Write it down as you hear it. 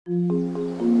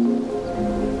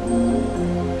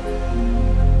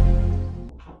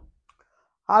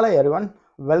Hello everyone,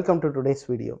 welcome to today's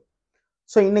video.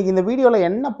 So இன்னைக்கு இந்த வீடியோல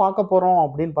என்ன பார்க்க போறோம்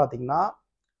அப்படின்னு பார்த்தீங்கன்னா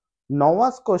Noah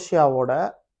ஸ்கோஷியாவோட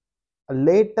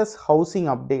latest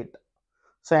housing update.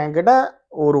 So என்கிட்ட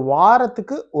ஒரு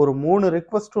வாரத்துக்கு ஒரு 3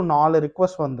 ரிக்வஸ்ட் டு 4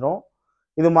 ரிக்வஸ்ட் வந்துடும்.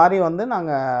 இது மாதிரி வந்து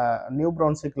நாங்கள் நியூ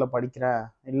ப்ரௌன்ஸ்விக்கில் படிக்கிறேன்,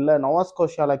 இல்லை நோவா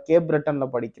ஸ்கோஷியாவில் கேப்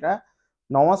பிரிட்டனில் படிக்கிறேன்,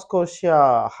 நோவா ஸ்கோஷியா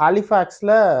ஹாலிஃபேக்ஸில்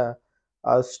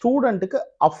ஸ்டூடெண்ட்டுக்கு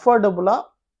அஃபோர்டபுளாக,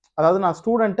 அதாவது நான்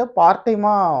ஸ்டூடெண்ட்டு பார்ட்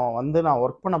டைமாக வந்து நான்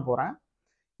ஒர்க் பண்ண போகிறேன்,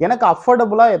 எனக்கு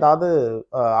அஃபோர்டபுளாக ஏதாவது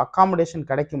அக்காமடேஷன்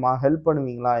கிடைக்குமா, ஹெல்ப்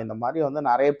பண்ணுவீங்களா, இந்த மாதிரி வந்து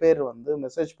நிறைய பேர் வந்து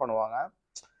மெசேஜ் பண்ணுவாங்க.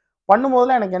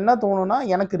 பண்ணும்போதில் எனக்கு என்ன தோணுன்னா,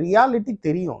 எனக்கு ரியாலிட்டி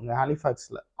தெரியும் இங்கே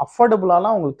ஹாலிஃபேக்ஸில்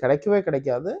அஃபோர்டபுளாலாம் உங்களுக்கு கிடைக்கவே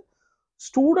கிடைக்காது.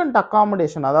 ஸ்டூடெண்ட்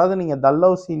அக்காமடேஷன், அதாவது நீங்கள்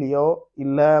டல்ஹவுசிலேயோ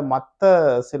இல்லை மற்ற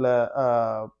சில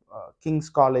கிங்ஸ்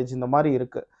காலேஜ் இந்த மாதிரி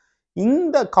இருக்குது,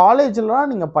 இந்த காலேஜ்லாம்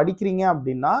நீங்கள் படிக்கிறீங்க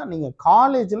அப்படின்னா நீங்கள்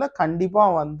காலேஜில்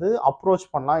கண்டிப்பாக வந்து அப்ரோச்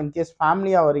பண்ணலாம். இன்கேஸ்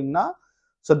ஃபேமிலியாக வரீங்கன்னா,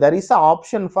 so there is a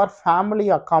option for family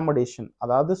accommodation.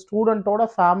 அதாவது ஸ்டூடெண்ட்டோட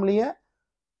ஃபேமிலியை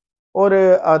ஒரு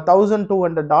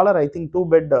 $1,200 I think 2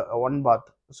 bed 1 bath.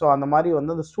 So அந்த மாதிரி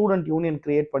வந்து அந்த ஸ்டூடெண்ட் யூனியன்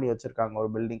கிரியேட் பண்ணி வச்சுருக்காங்க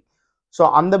ஒரு பில்டிங். ஸோ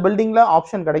அந்த பில்டிங்கில்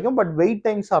ஆப்ஷன் கிடைக்கும், but wait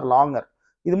times R longer.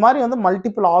 இது மாதிரி வந்து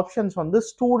மல்டிபிள் ஆப்ஷன்ஸ் வந்து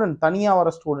ஸ்டூடெண்ட் தனியாக வர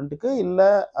ஸ்டூடெண்ட்டுக்கு இல்லை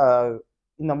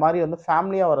இந்த மாதிரி வந்து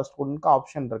ஃபேமிலியாக வர ஸ்டூடெண்ட்க்கு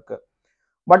ஆப்ஷன் இருக்குது.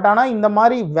 பட் ஆனால் இந்த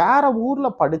மாதிரி வேற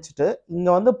ஊரில் படிச்சுட்டு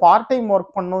இங்கே வந்து பார்ட் டைம்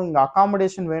ஒர்க் பண்ணணும், இங்கே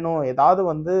அக்காமடேஷன் வேணும், ஏதாவது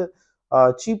வந்து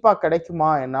சீப்பாக கிடைக்குமா,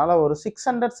 என்னால் ஒரு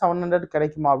 600-700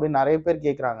 கிடைக்குமா அப்படின்னு நிறைய பேர்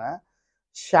கேட்குறாங்க.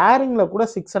 ஷேரிங்கில் கூட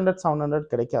 600-700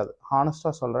 கிடைக்காது,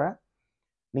 ஹானஸ்டாக சொல்கிறேன்.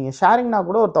 நீங்கள் ஷேரிங்னா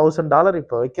கூட ஒரு $1,000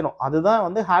 இப்போ வைக்கணும். அதுதான்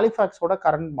வந்து ஹாலிஃபேக்ஸோட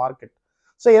கரண்ட் மார்க்கெட்.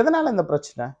 ஸோ எதனால் இந்த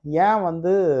பிரச்சனை, ஏன்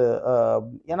வந்து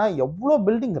ஏன்னா எவ்வளோ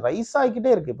பில்டிங் ரைஸ்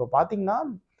ஆகிக்கிட்டே இருக்குது. இப்போ பார்த்தீங்கன்னா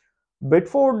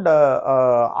பெட்ஃபோர்ட்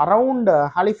அரவுண்ட்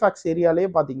ஹாலிஃபேக்ஸ் ஏரியாலே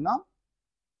பார்த்தீங்கன்னா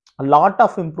லாட்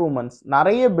ஆஃப் இம்ப்ரூவ்மெண்ட்ஸ்,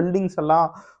 நிறைய பில்டிங்ஸ் எல்லாம்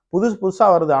புதுசாக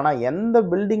வருது. ஆனால் எந்த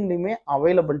பில்டிங்லையுமே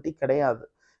அவைலபிலிட்டி கிடையாது.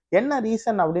 என்ன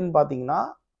ரீசன் அப்படின்னு பார்த்தீங்கன்னா,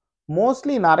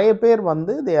 மோஸ்ட்லி நிறைய பேர்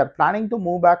வந்து they are planning to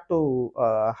move back to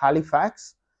Halifax.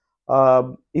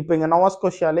 இப்போ இங்கே நோவா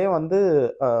ஸ்கோஷியாலே வந்து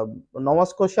நோவா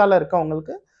ஸ்கோஷியாவில்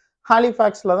இருக்கவங்களுக்கு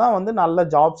ஹாலிஃபேக்ஸில் தான் வந்து நல்ல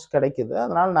ஜாப்ஸ் கிடைக்குது.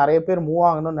 அதனால் நிறைய பேர் மூவ்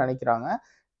ஆகணும்னு நினைக்கிறாங்க.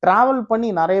 ட்ராவல் பண்ணி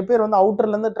நிறைய பேர் வந்து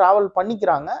அவுட்டர்லேருந்து ட்ராவல்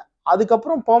பண்ணிக்கிறாங்க,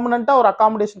 அதுக்கப்புறம் பெர்மனண்ட்டாக ஒரு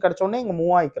அக்காமடேஷன் கிடைச்சோடனே இங்கே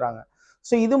மூவ் ஆகிக்கிறாங்க.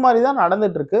 ஸோ இது மாதிரி தான்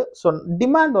நடந்துகிட்ருக்கு. ஸோ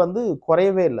டிமாண்ட் வந்து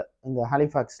குறையவே இல்லை இங்கே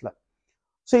ஹாலிஃபேக்ஸில்.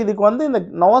 ஸோ இதுக்கு வந்து இந்த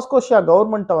நோவா ஸ்கோஷியா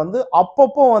கவர்மெண்ட்டை வந்து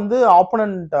அப்பப்போ வந்து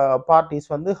ஆப்போனன்ட்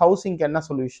பார்ட்டிஸ் வந்து ஹவுசிங்க்கு என்ன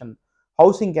சொல்யூஷன்,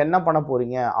 ஹவுசிங்க்கு என்ன பண்ண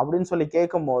போகிறீங்க அப்படின்னு சொல்லி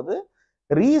கேட்கும்போது,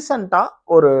 ரீசண்டாக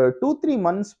ஒரு 2-3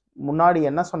 months முன்னாடி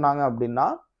என்ன சொன்னாங்க அப்படின்னா,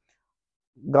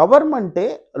 கவர்மெண்ட்டே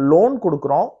லோன்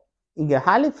கொடுக்குறோம் இங்கே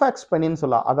ஹாலிஃபேக்ஸ்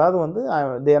பெனின்சுலா, அதாவது வந்து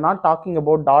they are not talking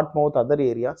about Dartmouth other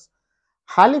areas,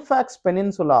 Halifax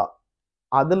peninsula,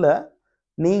 அதில்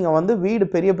நீங்கள் வந்து வீடு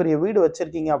பெரிய பெரிய வீடு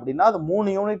வச்சுருக்கீங்க அப்படின்னா அது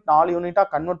 3 யூனிட் 4 யூனிட்டாக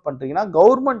கன்வெர்ட் பண்ணுறீங்கன்னா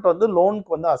கவர்மெண்ட் வந்து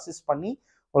லோனுக்கு வந்து அசிஸ்ட் பண்ணி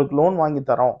உங்களுக்கு லோன் வாங்கி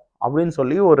தரோம் அப்படின்னு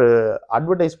சொல்லி ஒரு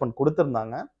அட்வர்டைஸ்மெண்ட்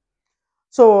கொடுத்துருந்தாங்க.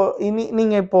 ஸோ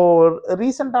நீங்கள் இப்போது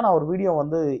ரீசெண்டாக நான் ஒரு வீடியோ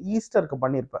வந்து ஈஸ்டருக்கு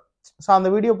பண்ணியிருப்பேன். ஸோ அந்த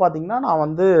வீடியோ பார்த்தீங்கன்னா நான்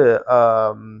வந்து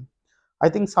ஐ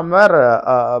திங்க் சம்வேர்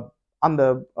அந்த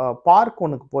பார்க்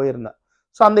ஒன்றுக்கு போயிருந்தேன்.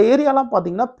 ஸோ அந்த ஏரியாலாம்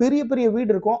பார்த்தீங்கன்னா பெரிய பெரிய வீடு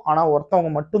இருக்கும், ஆனால்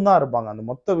ஒருத்தவங்க மட்டும்தான் இருப்பாங்க. அந்த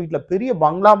மொத்த வீட்டில் பெரிய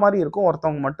பங்களா மாதிரி இருக்கும்,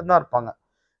 ஒருத்தவங்க மட்டும்தான் இருப்பாங்க.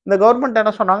 இந்த கவர்மெண்ட்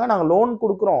என்ன சொன்னாங்க, நாங்கள் லோன்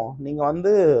கொடுக்குறோம், நீங்கள்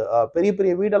வந்து பெரிய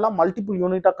பெரிய வீடெல்லாம் மல்டிபிள்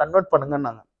யூனிட்டாக கன்வெர்ட்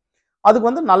பண்ணுங்கன்னாங்க. அதுக்கு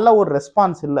வந்து நல்ல ஒரு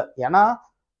ரெஸ்பான்ஸ் இல்லை. ஏன்னா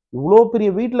இவ்வளோ பெரிய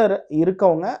வீட்டில்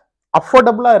இருக்கவங்க,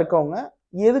 அஃபோர்டபுளாக இருக்கவங்க,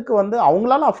 எதுக்கு வந்து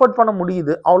அவங்களால அஃபோர்ட் பண்ண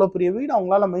முடியுது, அவ்வளோ பெரிய வீடு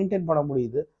அவங்களால மெயின்டைன் பண்ண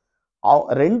முடியுது,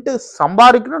 ரெண்ட்டு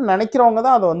சம்பாதிக்கணும்னு நினைக்கிறவங்க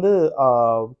தான் அதை வந்து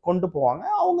கொண்டு போவாங்க.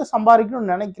 அவங்க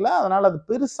சம்பாதிக்கணும்னு நினைக்கல, அதனால் அது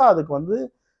பெருசாக அதுக்கு வந்து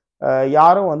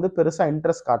யாரும் வந்து பெருசாக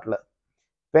இன்ட்ரெஸ்ட் காட்டல.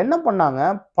 இப்போ என்ன பண்ணாங்க,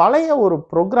 பழைய ஒரு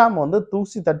ப்ரோக்ராம் வந்து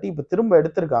தூசி தட்டி இப்போ திரும்ப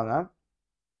எடுத்திருக்காங்க.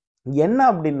 என்ன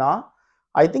அப்படின்னா,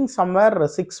 I think somewhere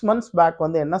 6 months back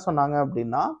வந்து என்ன சொன்னாங்க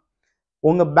அப்படின்னா,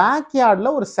 உங்கள்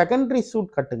பேக்யார்டில் ஒரு செகண்டரி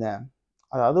சூட் கட்டுங்க.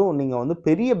 அதாவது நீங்கள் வந்து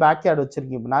பெரிய பேக்யார்டு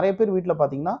வச்சுருக்கீங்க. இப்போ நிறைய பேர் வீட்டில்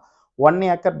பார்த்தீங்கன்னா 1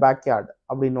 acre பேக்யார்டு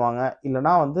அப்படின்வாங்க,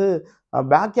 இல்லைனா வந்து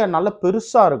பேக்யார்டு நல்லா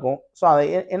பெருசாக இருக்கும். ஸோ அதை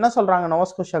என்ன சொல்கிறாங்க Noah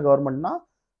Scotia கவர்மெண்ட்னா,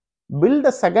 build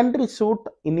a secondary suit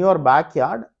in your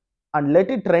backyard and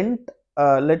let it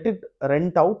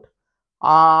rent out.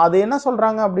 அது என்ன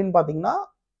சொல்கிறாங்க அப்படின்னு பார்த்தீங்கன்னா,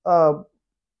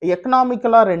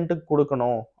 எக்கனாமிக்கலாக ரெண்ட்டுக்கு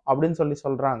கொடுக்கணும் அப்படின்னு சொல்லி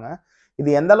சொல்கிறாங்க. இது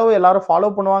எந்த அளவு எல்லாரும் ஃபாலோ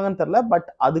பண்ணுவாங்கன்னு தெரியல. பட்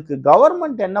அதுக்கு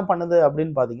கவர்மெண்ட் என்ன பண்ணுது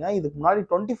அப்படின்னு பார்த்தீங்கன்னா, இதுக்கு முன்னாடி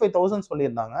 25,000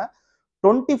 சொல்லியிருந்தாங்க.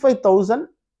 25,000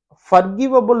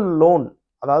 ஃபர்கிவபிள் லோன்,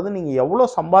 அதாவது நீங்கள் எவ்வளோ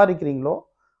சம்பாதிக்கிறீங்களோ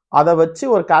அதை வச்சு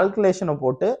ஒரு கால்குலேஷனை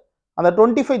போட்டு அந்த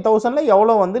 25,000ல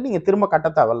எவ்வளோ வந்து நீங்கள் திரும்ப கட்ட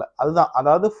தேவையில்ல. அதுதான்,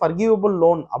 அதாவது ஃபர்கிவபிள்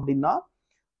லோன் அப்படின்னா,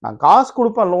 நான் காசு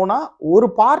கொடுப்பேன் லோனா, ஒரு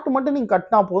பார்ட் மட்டும் நீங்கள்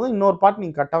கட்டினா போதும், இன்னொரு பார்ட்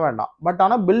நீங்கள் கட்ட வேண்டாம். பட்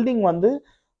ஆனால் பில்டிங் வந்து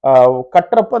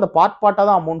கட்டுறப்ப அந்த பார்ட்டாக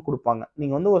தான் அமௌண்ட் கொடுப்பாங்க.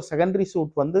 நீங்கள் வந்து ஒரு செகண்டரி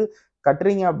சூட் வந்து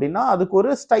கட்டுறீங்க அப்படின்னா அதுக்கு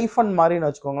ஒரு ஸ்டைஃபன் மாதிரின்னு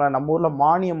வச்சுக்கோங்களேன். நம்ம ஊரில்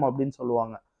மானியம் அப்படின்னு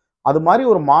சொல்லுவாங்க. அது மாதிரி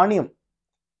ஒரு மானியம்,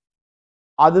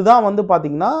 அதுதான் வந்து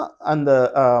பார்த்தீங்கன்னா அந்த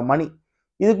மணி.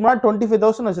 இதுக்கு முன்னாடி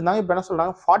 25,000 வச்சுருந்தாங்க. இப்போ என்ன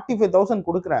சொல்கிறாங்க, 45,000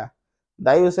 கொடுக்குறேன்,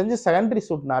 தயவு செஞ்சு செகண்டரி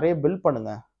சூட் நிறைய பில்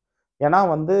பண்ணுங்க. ஏன்னா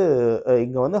வந்து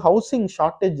இங்கே வந்து ஹவுசிங்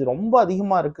ஷார்ட்டேஜ் ரொம்ப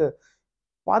அதிகமாக இருக்குது.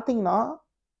 பார்த்தீங்கன்னா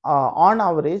on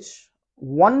average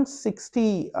 160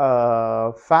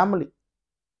 family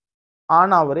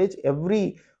on average every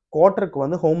குவார்ட்டருக்கு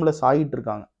வந்து ஹோம்லெஸ் ஆகிட்டு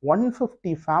இருக்காங்க.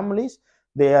 150 families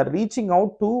they are reaching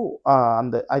out to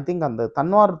அந்த ஐ திங்க் அந்த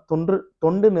தன்வார்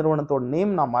தொண்டு நிறுவனத்தோட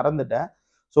நேம் நான் மறந்துட்டேன்.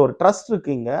 ஸோ ஒரு ட்ரஸ்ட்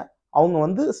இருக்குங்க. அவங்க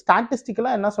வந்து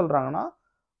ஸ்டாட்டிஸ்டிக்கலாக என்ன சொல்கிறாங்கன்னா,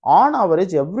 on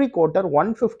average every quarter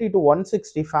 150 to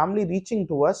 160 family reaching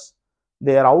to us,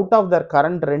 they are out of their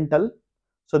current rental,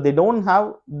 so they don't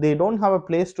have a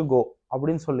place to go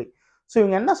அப்படின்னு சொல்லி. ஸோ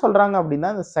இவங்க என்ன சொல்றாங்க அப்படின்னா,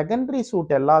 இந்த செகண்டரி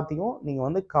சூட் எல்லாத்தையும் நீங்க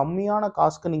வந்து கம்மியான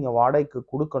காசுக்கு நீங்க வாடகைக்கு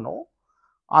கொடுக்கணும்.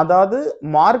 அதாவது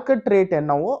மார்க்கெட் ரேட்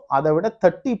என்னவோ அதை விட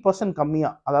 30%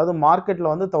 கம்மியா, அதாவது மார்க்கெட்ல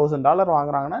வந்து $1,000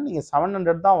 வாங்குறாங்கன்னா நீங்க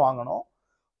 700 தான் வாங்கணும்.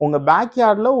 உங்க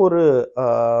பேக்யார்டில் ஒரு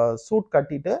சூட்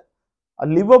கட்டிட்டு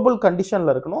லிவபிள்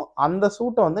கண்டிஷன்ல இருக்கணும். அந்த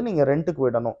சூட்டை வந்து நீங்க ரெண்ட்டுக்கு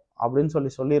விடணும் அப்படின்னு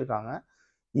சொல்லியிருக்காங்க.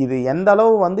 இது எந்த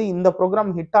அளவு வந்து இந்த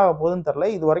ப்ரோக்ராம் ஹிட் ஆக போகுதுன்னு தெரியல.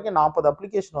 இது வரைக்கும் 40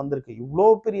 அப்ளிகேஷன் வந்திருக்கு. இவ்வளோ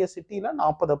பெரிய சிட்டியில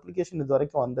 40 அப்ளிகேஷன் இது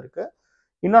வரைக்கும் வந்திருக்கு.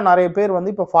 இன்னும் நிறைய பேர்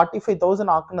வந்து இப்போ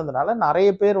 45,000 ஆக்குனதுனால நிறைய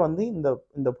பேர் வந்து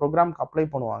இந்த ப்ரோக்ராம்க்கு அப்ளை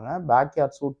பண்ணுவாங்க,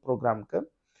 பேக்யார்ட் சூட் ப்ரோக்ராம்க்கு.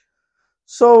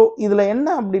 ஸோ இதுல என்ன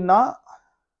அப்படின்னா,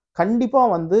 கண்டிப்பா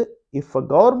வந்து if a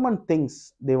government thinks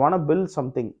they want to build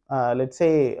something, let's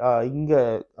say இங்க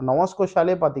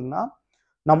நோவாஸ்கோஷாலே பார்த்தீங்கன்னா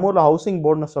நம்ம ஊர்ல ஹவுசிங்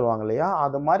போர்டுன்னு சொல்லுவாங்க இல்லையா,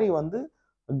 அது மாதிரி வந்து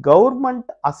கவர்மெண்ட்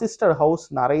அசிஸ்டட் ஹவுஸ்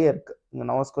நிறைய இருக்கு இங்க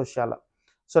நோவாஸ்கோஷியால.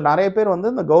 ஸோ நிறைய பேர்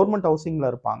வந்து இந்த கவர்மெண்ட் ஹவுசிங்ல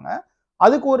இருப்பாங்க.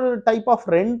 அதுக்கு ஒரு டைப் ஆஃப்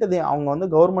ரெண்ட் அவங்க வந்து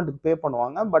கவர்மெண்ட்டுக்கு பே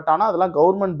பண்ணுவாங்க. பட் ஆனால் அதெல்லாம்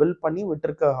கவர்மெண்ட் பில்ட் பண்ணி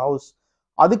விட்டுருக்க ஹவுஸ்.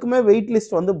 அதுக்குமே வெயிட்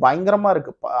லிஸ்ட் வந்து பயங்கரமா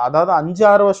இருக்கு. அதாவது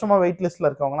 5-6 வருஷமா வெயிட் லிஸ்ட்ல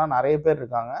இருக்கவங்கலாம் நிறைய பேர்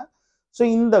இருக்காங்க. ஸோ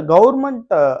இந்த கவர்மெண்ட்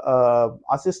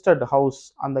அசிஸ்டட் ஹவுஸ்,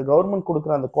 அந்த கவர்மெண்ட்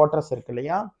கொடுக்குற அந்த குவார்டர்ஸ் இருக்கு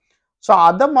இல்லையா, ஸோ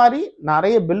அதை மாதிரி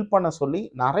நிறைய பில் பண்ண சொல்லி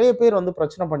நிறைய பேர் வந்து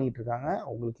பிரச்சனை பண்ணிட்டு இருக்காங்க.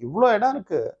 உங்களுக்கு இவ்வளோ இடம்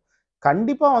இருக்கு,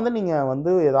 கண்டிப்பாக வந்து நீங்கள்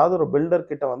வந்து ஏதாவது ஒரு பில்டர்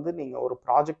கிட்ட வந்து நீங்கள் ஒரு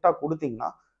ப்ராஜெக்டாக கொடுத்தீங்கன்னா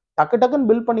டக்குன்னு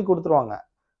பில் பண்ணி கொடுத்துருவாங்க.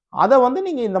 அதை வந்து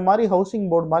நீங்கள் இந்த மாதிரி ஹவுசிங்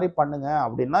போர்டு மாதிரி பண்ணுங்க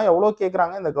அப்படின்னா எவ்வளோ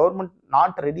கேட்குறாங்க. இந்த government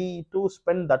not ready to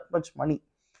spend that much மணி.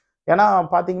 ஏன்னா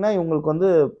பார்த்தீங்கன்னா இவங்களுக்கு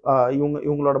வந்து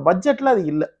இவங்களோட பட்ஜெட்டில் அது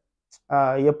இல்லை.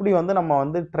 எப்படி வந்து நம்ம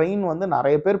வந்து ட்ரெயின் வந்து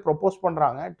நிறைய பேர் ப்ரொப்போஸ்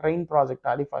பண்ணுறாங்க, ட்ரெயின் ப்ராஜெக்ட்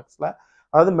ஹாலிஃபாக்ஸில்,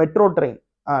 அதாவது மெட்ரோ ட்ரெயின்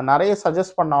நிறைய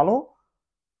சஜஸ்ட் பண்ணாலும்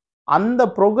அந்த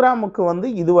ப்ரோக்ராமுக்கு வந்து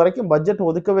இது வரைக்கும் பட்ஜெட்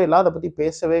ஒதுக்கவே இல்லை, அதை பற்றி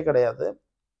பேசவே கிடையாது.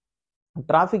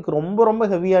 டிராஃபிக் ரொம்ப ரொம்ப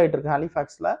ஹெவி ஆகிட்டு இருக்கு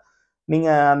ஹாலிஃபாக்ஸில்.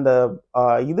 நீங்கள் அந்த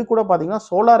இது கூட பார்த்தீங்கன்னா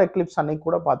சோலார் எக்லிப்ஸ் அன்னைக்கு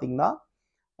கூட பார்த்தீங்கன்னா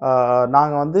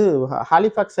நாங்கள் வந்து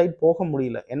ஹாலிஃபாக்ஸ் சைட் போக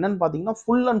முடியல. என்னன்னு பார்த்தீங்கன்னா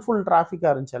ஃபுல் அண்ட் ஃபுல்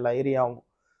டிராஃபிக்காக இருந்துச்சு எல்லா ஏரியாவும்.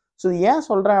 ஸோ ஏன்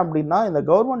சொல்கிறேன் அப்படின்னா, இந்த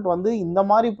கவர்மெண்ட் வந்து இந்த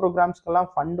மாதிரி ப்ரோக்ராம்ஸ்க்கெல்லாம்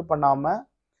ஃபண்டு பண்ணாமல்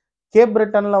கேப்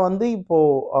பிரிட்டனில் வந்து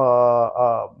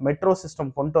இப்போது மெட்ரோ சிஸ்டம்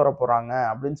கொண்டு வர போகிறாங்க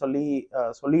அப்படின்னு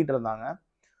சொல்லிட்டு இருந்தாங்க.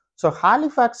 ஸோ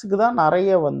ஹாலிஃபாக்ஸுக்கு தான்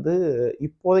நிறைய வந்து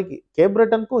இப்போதைக்கு, கேப்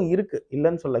பிரிட்டனுக்கும் இருக்குது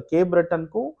இல்லைன்னு சொல்ல, கேப்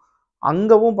பிரிட்டனுக்கும்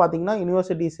அங்கவும் பார்த்தீங்கன்னா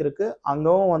யூனிவர்சிட்டிஸ் இருக்குது,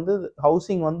 அங்கவும் வந்து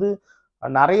ஹவுசிங் வந்து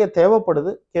நிறைய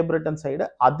தேவைப்படுது கேப் பிரிட்டன் சைடு.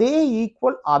 அதே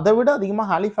ஈக்குவல் அதை விட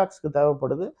அதிகமாக ஹாலிஃபாக்ஸுக்கு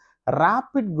தேவைப்படுது.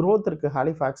 ரேப்பிட் க்ரோத் இருக்குது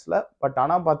ஹாலிஃபாக்ஸில். பட்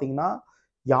ஆனால் பார்த்தீங்கன்னா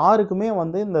யாருக்குமே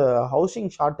வந்து இந்த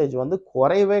ஹவுசிங் ஷார்ட்டேஜ் வந்து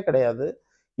குறையவே கிடையாது.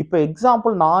 இப்போ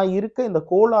எக்ஸாம்பிள் நான் இருக்க இந்த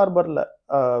கோல் ஹார்பரில்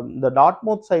இந்த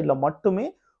டாட்மவுத் சைடில் மட்டுமே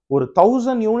ஒரு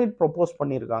 1000 யூனிட் ப்ரொப்போஸ்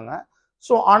பண்ணியிருக்காங்க.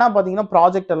 ஸோ ஆனால் பார்த்தீங்கன்னா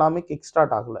ப்ராஜெக்ட் எல்லாமே கிக்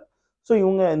ஸ்டார்ட் ஆகலை. ஸோ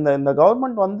இவங்க இந்த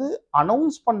கவர்மெண்ட் வந்து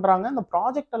அனௌன்ஸ் பண்ணுறாங்க, இந்த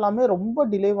ப்ராஜெக்ட் எல்லாமே ரொம்ப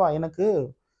டிலேவா.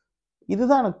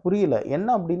 இதுதான் எனக்கு புரியல. என்ன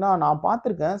அப்படின்னா, நான்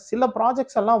பார்த்துருக்கேன் சில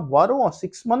ப்ராஜெக்ட்ஸ் எல்லாம் வரும்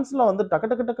 6 மந்த்ஸில் வந்து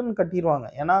டக்குன்னு கட்டிடுவாங்க.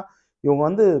 ஏன்னா இவங்க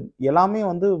வந்து எல்லாமே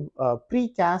வந்து ப்ரீ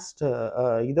கேஸ்ட்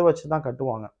இதை வச்சு தான்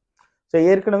கட்டுவாங்க. ஸோ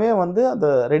ஏற்கனவே வந்து அதை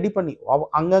ரெடி பண்ணி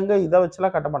அங்கங்கே இதை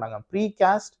வச்சுலாம் கட்ட மாட்டாங்க. ப்ரீ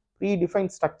கேஸ்ட் ப்ரீ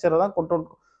டிஃபைன் ஸ்ட்ரக்சரை தான்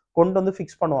கொண்டு வந்து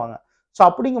ஃபிக்ஸ் பண்ணுவாங்க. ஸோ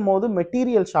அப்படிங்கும் போது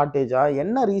மெட்டீரியல் ஷார்ட்டேஜா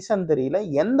என்ன ரீசன் தெரியல,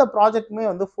 எந்த ப்ராஜெக்ட்டுமே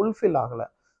வந்து ஃபுல்ஃபில் ஆகலை.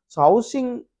 ஸோ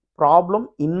ஹவுசிங் ப்ராப்ளம்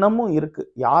இன்னமும் இருக்குது.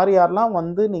 யாரெல்லாம்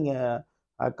வந்து நீங்கள்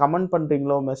கமெண்ட்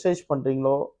பண்ணுறீங்களோ, மெசேஜ்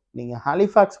பண்ணுறீங்களோ, நீங்கள்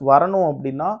ஹாலிஃபாக்ஸ் வரணும்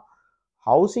அப்படின்னா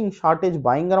ஹவுசிங் ஷார்ட்டேஜ்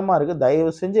பயங்கரமாக இருக்குது.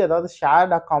 தயவு செஞ்சு ஏதாவது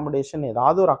ஷேர்ட் அக்காமடேஷன்,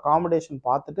 ஏதாவது ஒரு அக்காமடேஷன்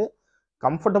பார்த்துட்டு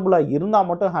கம்ஃபர்டபுளாக இருந்தால்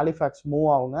மட்டும் ஹாலிஃபாக்ஸ் மூவ்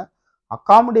ஆகுங்க.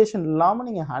 அக்காமடேஷன் இல்லாமல்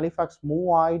நீங்கள் ஹாலிஃபாக்ஸ் மூவ்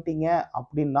ஆகிட்டீங்க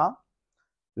அப்படின்னா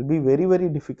will be very very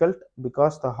difficult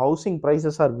because the housing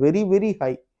prices are very very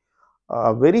high.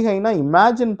 Very high na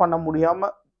imagine பண்ண முடியாம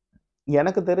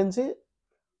எனக்கு தெரிஞ்சு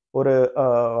ஒரு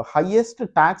ஹையஸ்ட்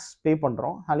டாக்ஸ் பே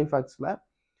பண்றோம் ஹாலிஃபாக்ஸ்ல.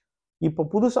 இப்போ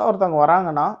புதுசா ஒருத்தவங்க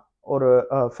வராங்கன்னா, ஒரு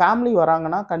ஃபேமிலி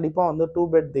வராங்கன்னா கண்டிப்பா வந்து 2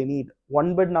 பெட் தே நீட். 1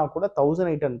 பெட்னா கூட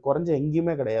 1800 குறைஞ்ச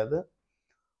எங்கேயுமே கிடையாது.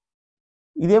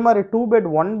 இதே மாதிரி 2 பெட்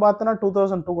 1 பாத்னா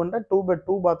 2200, 2 பெட்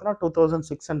 2 பாத்னா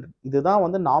 2600. இதுதான்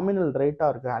வந்து நாமினல் ரேட்டா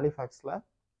இருக்கு ஹாலிஃபாக்ஸ்ல.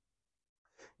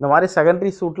 இந்த மாதிரி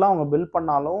செகண்டரி சூட்லாம் அவங்க பில்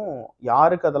பண்ணாலும்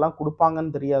யாருக்கு அதெல்லாம்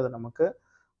கொடுப்பாங்கன்னு தெரியாது. நமக்கு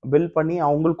பில் பண்ணி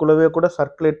அவங்களுக்குள்ளவே கூட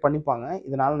சர்க்குலேட் பண்ணிப்பாங்க.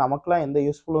 இதனால நமக்குலாம் எந்த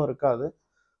யூஸ்ஃபுல்லும் இருக்காது.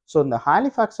 ஸோ இந்த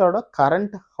ஹாலிஃபாக்ஸோட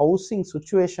கரண்ட் ஹவுசிங்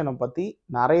சுச்சுவேஷனை பற்றி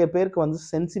நிறைய பேருக்கு வந்து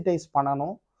சென்சிட்டைஸ்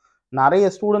பண்ணணும். நிறைய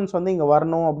ஸ்டூடெண்ட்ஸ் வந்து இங்கே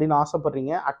வரணும் அப்படின்னு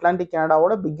ஆசைப்பட்றீங்க. அட்லாண்டிக்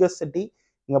கனடாவோட பிக்கஸ்ட் சிட்டி,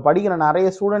 இங்கே படிக்கிற நிறைய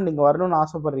ஸ்டூடெண்ட் இங்கே வரணும்னு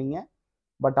ஆசைப்பட்றீங்க.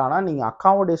 பட் ஆனால் நீங்கள்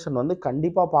அக்காமடேஷன் வந்து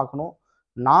கண்டிப்பாக பார்க்கணும்.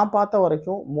 நான் பார்த்த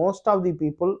வரைக்கும் மோஸ்ட் ஆஃப் தி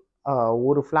பீப்புள்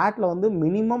ஒரு ஃப்ளாட்டில் வந்து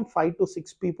மினிமம் 5 to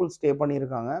 6 பீப்புள் ஸ்டே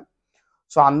பண்ணியிருக்காங்க.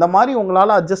 ஸோ அந்த மாதிரி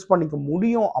உங்களால் அட்ஜஸ்ட் பண்ணிக்க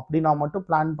முடியும் அப்படின்னா மட்டும்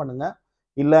பிளான் பண்ணுங்கள்.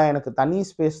 இல்லை எனக்கு தனி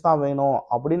ஸ்பேஸ் தான் வேணும்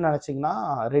அப்படின்னு நினச்சிங்கன்னா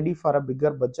ready for a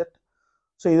bigger budget.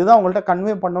 So இதுதான் உங்கள்கிட்ட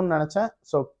கன்வே பண்ணணும்னு நினச்சேன்.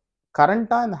 ஸோ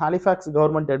கரண்ட்டாக இந்த ஹாலிஃபாக்ஸ்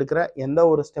கவர்மெண்ட் எடுக்கிற எந்த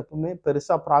ஒரு ஸ்டெப்புமே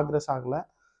பெருசாக ப்ராக்ரெஸ் ஆகலை.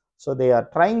 So they are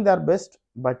trying their best.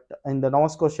 But இந்த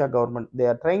Noah Scotia government they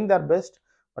are trying their best,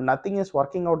 but nothing is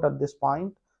working out at this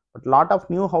point. But lot of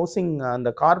new housing, அந்த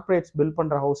corporates bill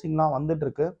பண்ணுற ஹவுசிங்லாம் வந்துட்டு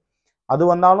இருக்கு. அது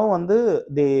வந்தாலும் வந்து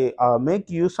they make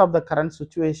use of the current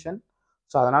situation.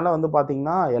 So அதனால் வந்து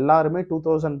பார்த்தீங்கன்னா எல்லாருமே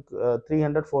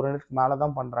 2300 400 மேலே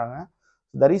தான் பண்ணுறாங்க.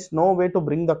 There is no way to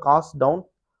bring the cost down.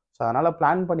 So அதனால்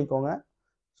பிளான் பண்ணிக்கோங்க.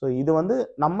 ஸோ இது வந்து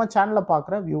நம்ம சேனலில்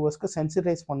பார்க்குற வியூவர்ஸ்க்கு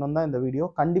சென்சிட்டைஸ் பண்ணணும் தான் இந்த வீடியோ.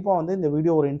 கண்டிப்பாக வந்து இந்த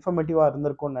வீடியோ ஒரு இன்ஃபர்மேட்டிவாக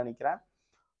இருந்திருக்கும்னு நினைக்கிறேன்.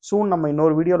 சூன் நம்ம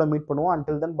இன்னொரு வீடியோவில் மீட் பண்ணுவோம்.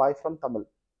 Until then bye from Tamil.